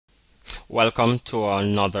Welcome to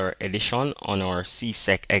another edition on our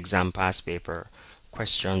CSEC exam past paper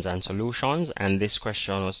questions and solutions, and this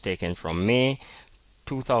question was taken from May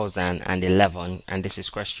 2011, and this is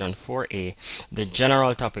question 4A. The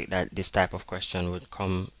general topic that this type of question would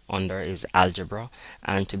come under is algebra,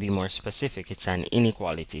 and to be more specific, it's an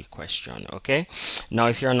inequality question. Okay, now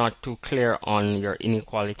if you're not too clear on your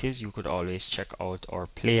inequalities, you could always check out our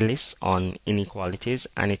playlist on inequalities,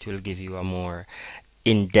 and it will give you a more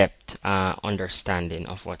in-depth understanding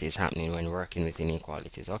of what is happening when working with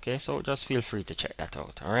inequalities. Okay, so just feel free to check that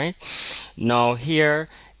out. All right, now here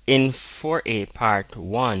in 4A part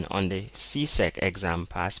 1 on the CSEC exam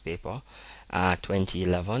past paper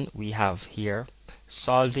 2011, we have here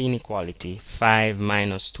solve the inequality 5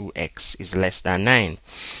 minus 2x is less than 9,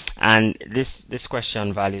 and this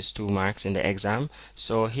question values 2 marks in the exam.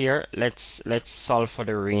 So here let's solve for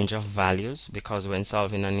the range of values, because when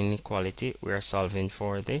solving an inequality we are solving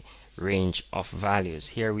for the range of values.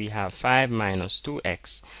 Here we have 5 minus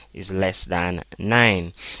 2x is less than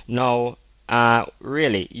 9. Now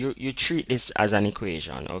really you treat this as an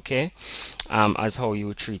equation, okay, as how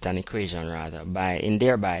you treat an equation rather,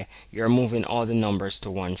 thereby you're moving all the numbers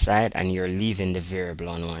to one side and you're leaving the variable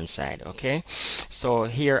on one side. Okay, so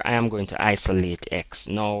here I am going to isolate x.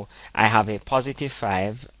 Now I have a positive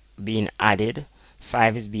 5 being added.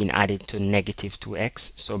 5 is being added to negative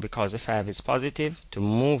 2x. So because the 5 is positive, to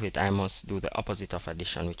move it I must do the opposite of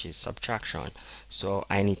addition, which is subtraction. So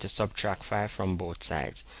I need to subtract 5 from both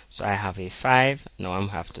sides. So I have a 5. Now I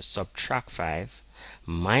have to subtract 5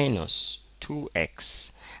 minus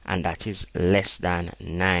 2x, and that is less than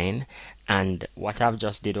 9. And what I've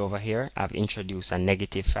just did over here, I've introduced a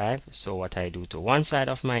negative 5. So what I do to one side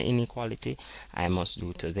of my inequality, I must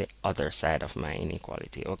do to the other side of my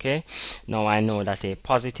inequality. Okay, now I know that a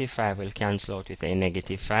positive 5 will cancel out with a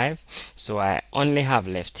negative 5. So I only have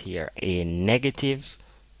left here a negative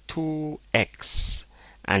 2x,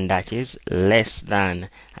 and that is less than,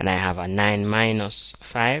 and I have a 9 minus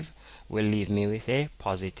 5 will leave me with a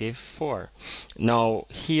positive 4. Now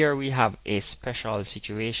here we have a special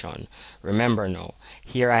situation. Remember, now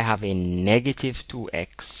here I have a negative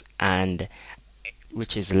 2x, and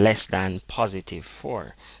which is less than positive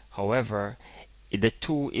 4. However, the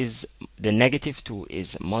negative 2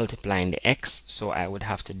 is multiplying the x, so I would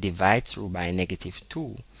have to divide through by negative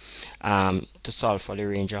 2 to solve for the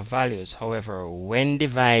range of values. However, when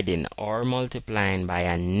dividing or multiplying by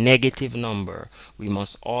a negative number, we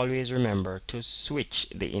must always remember to switch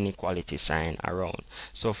the inequality sign around.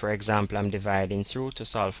 So for example, I'm dividing through to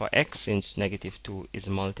solve for x. Since negative 2 is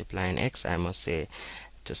multiplying x, I must say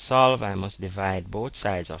to solve I must divide both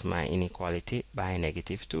sides of my inequality by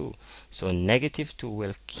negative 2. So negative 2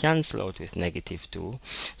 will cancel out with negative 2,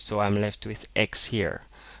 so I'm left with x here.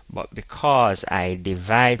 But because I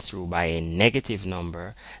divide through by a negative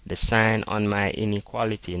number, the sign on my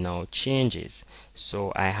inequality now changes.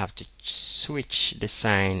 So I have to switch the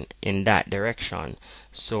sign in that direction.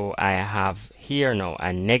 So I have here now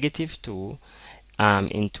a negative 2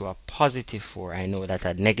 into a positive 4. I know that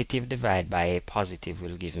a negative divided by a positive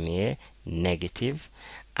will give me a negative,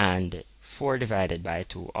 and 4 divided by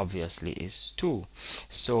 2 obviously is 2.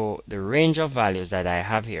 So the range of values that I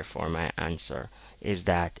have here for my answer is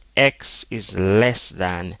that x is less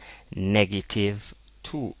than negative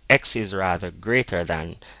 2. X is rather greater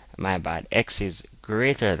than, my bad, x is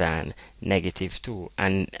greater than negative 2,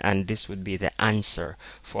 and this would be the answer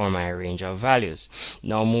for my range of values.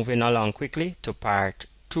 Now moving along quickly to part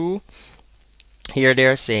 2, here they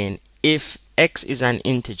are saying if x is an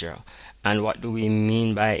integer. And what do we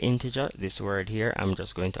mean by integer? This word here, I'm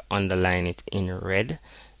just going to underline it in red.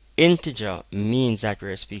 Integer means that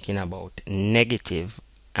we're speaking about negative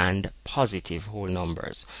and positive whole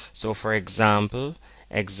numbers. So for example,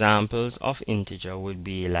 examples of integer would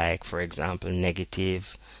be like, for example,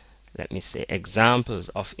 negative, let me say examples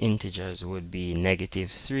of integers would be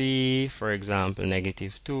negative 3, for example,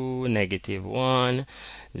 negative 2, negative 1,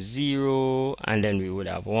 0, and then we would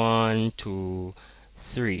have 1, 2,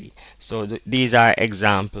 3. So these are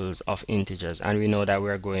examples of integers, and we know that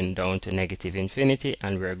we're going down to negative infinity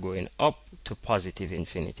and we're going up to positive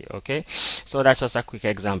infinity. Okay, so that's just a quick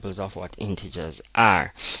examples of what integers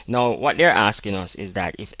are. Now what they're asking us is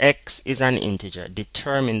that if x is an integer,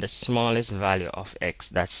 determine the smallest value of x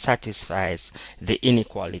that satisfies the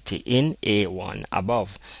inequality in A1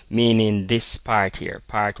 above, meaning this part here,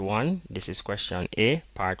 part 1. This is question A,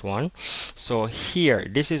 part 1. So here,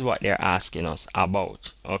 this is what they're asking us about.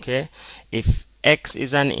 Okay, if x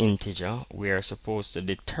is an integer, we are supposed to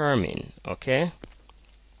determine, okay,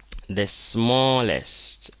 the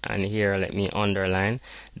smallest, and here let me underline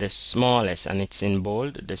the smallest, and it's in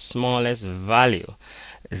bold, the smallest value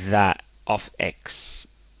that of x,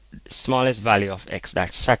 smallest value of x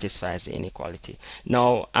that satisfies the inequality.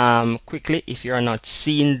 Now quickly, if you're not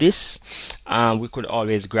seeing this, we could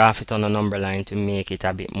always graph it on a number line to make it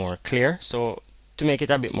a bit more clear. So to make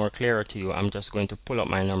it a bit more clearer to you, I'm just going to pull up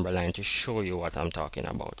my number line to show you what I'm talking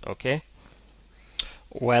about. Okay,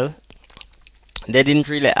 well, they didn't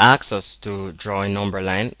really ask us to draw a number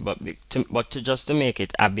line, but just to make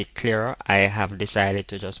it a bit clearer, I have decided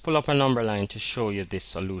to just pull up a number line to show you this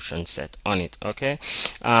solution set on it. Okay,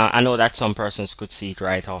 I know that some persons could see it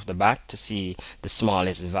right off the bat to see the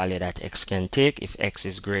smallest value that x can take if x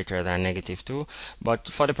is greater than -2, but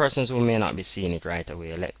for the persons who may not be seeing it right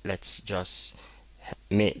away, let's just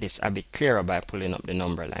make this a bit clearer by pulling up the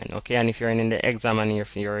number line. Okay, and if you're in the exam and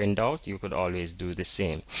if you're in doubt, you could always do the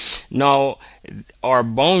same. Now our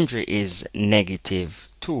boundary is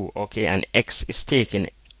 -2, okay, and x is taking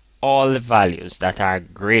all the values that are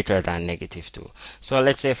greater than -2. So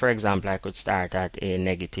let's say, for example, I could start at a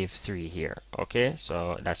 -3 here. Okay,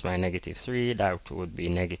 so that's my -3, that would be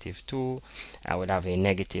 -2. I would have a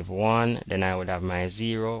 -1, then I would have my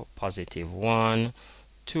 0, +1,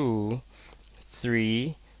 2,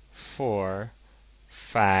 3, 4,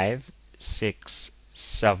 5, 6,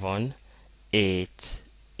 7, 8,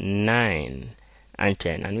 9, and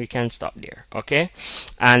 10, and we can stop there. Okay,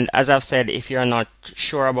 and as I've said, if you're not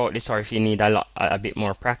sure about this or if you need a bit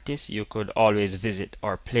more practice, you could always visit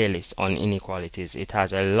our playlist on inequalities. It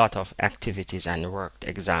has a lot of activities and worked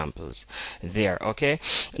examples there. Okay,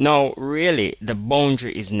 now really the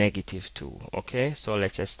boundary is -2. Okay, so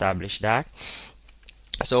let's establish that.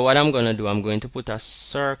 So what I'm going to do, I'm going to put a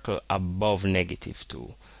circle above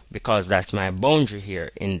 -2 because that's my boundary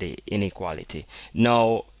here in the inequality.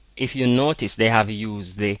 Now if you notice, they have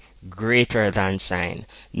used the greater than sign.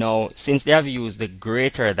 Now since they have used the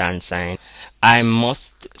greater than sign, I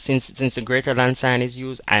must, since the greater than sign is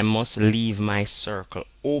used, I must leave my circle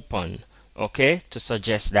open, okay, to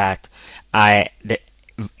suggest that the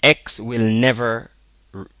x will never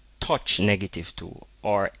touch -2,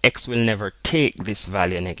 or x will never take this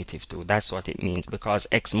value -2. That's what it means, because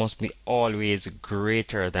x must be always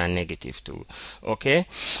greater than -2. Okay,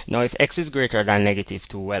 now if x is greater than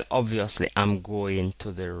 -2, well, obviously I'm going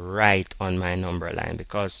to the right on my number line,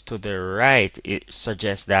 because to the right it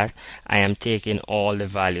suggests that I am taking all the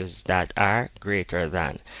values that are greater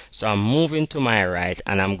than. So I'm moving to my right,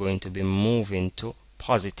 and I'm going to be moving to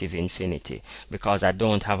positive infinity because I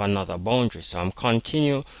don't have another boundary. So I'm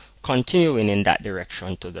continuing in that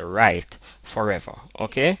direction to the right forever.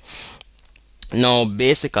 Okay, now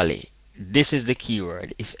basically this is the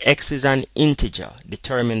keyword. If x is an integer,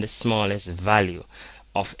 determine the smallest value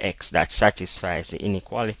of x that satisfies the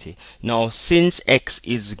inequality. Now since x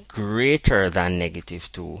is greater than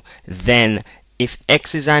 -2, then if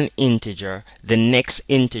x is an integer, the next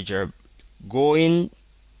integer going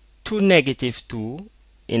to -2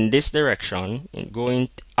 in this direction,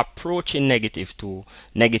 approaching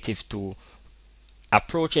 -2,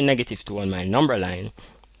 approaching -2 on my number line,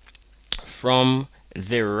 from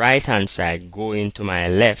the right hand side going to my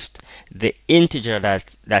left, the integer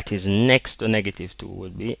that is next to -2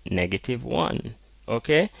 would be -1.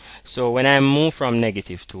 Okay, so when I move from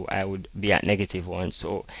 -2, I would be at -1.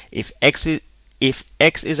 So if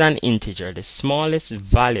x is an integer, the smallest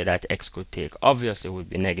value that x could take obviously would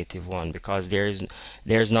be -1, because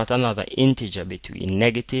there's not another integer between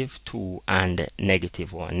 -2 and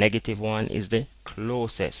 -1. -1 is the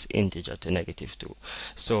closest integer to -2.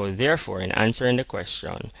 So therefore, in answering the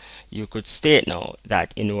question, you could state now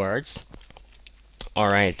that in words, all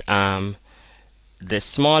right, the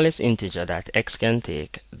smallest integer that x can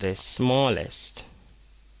take, the smallest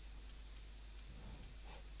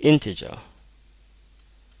integer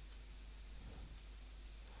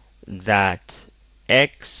that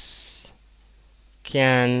x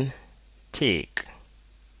can take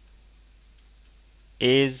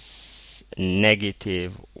is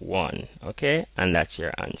 -1. Okay, and that's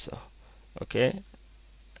your answer. Okay,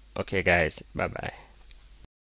 guys, bye bye.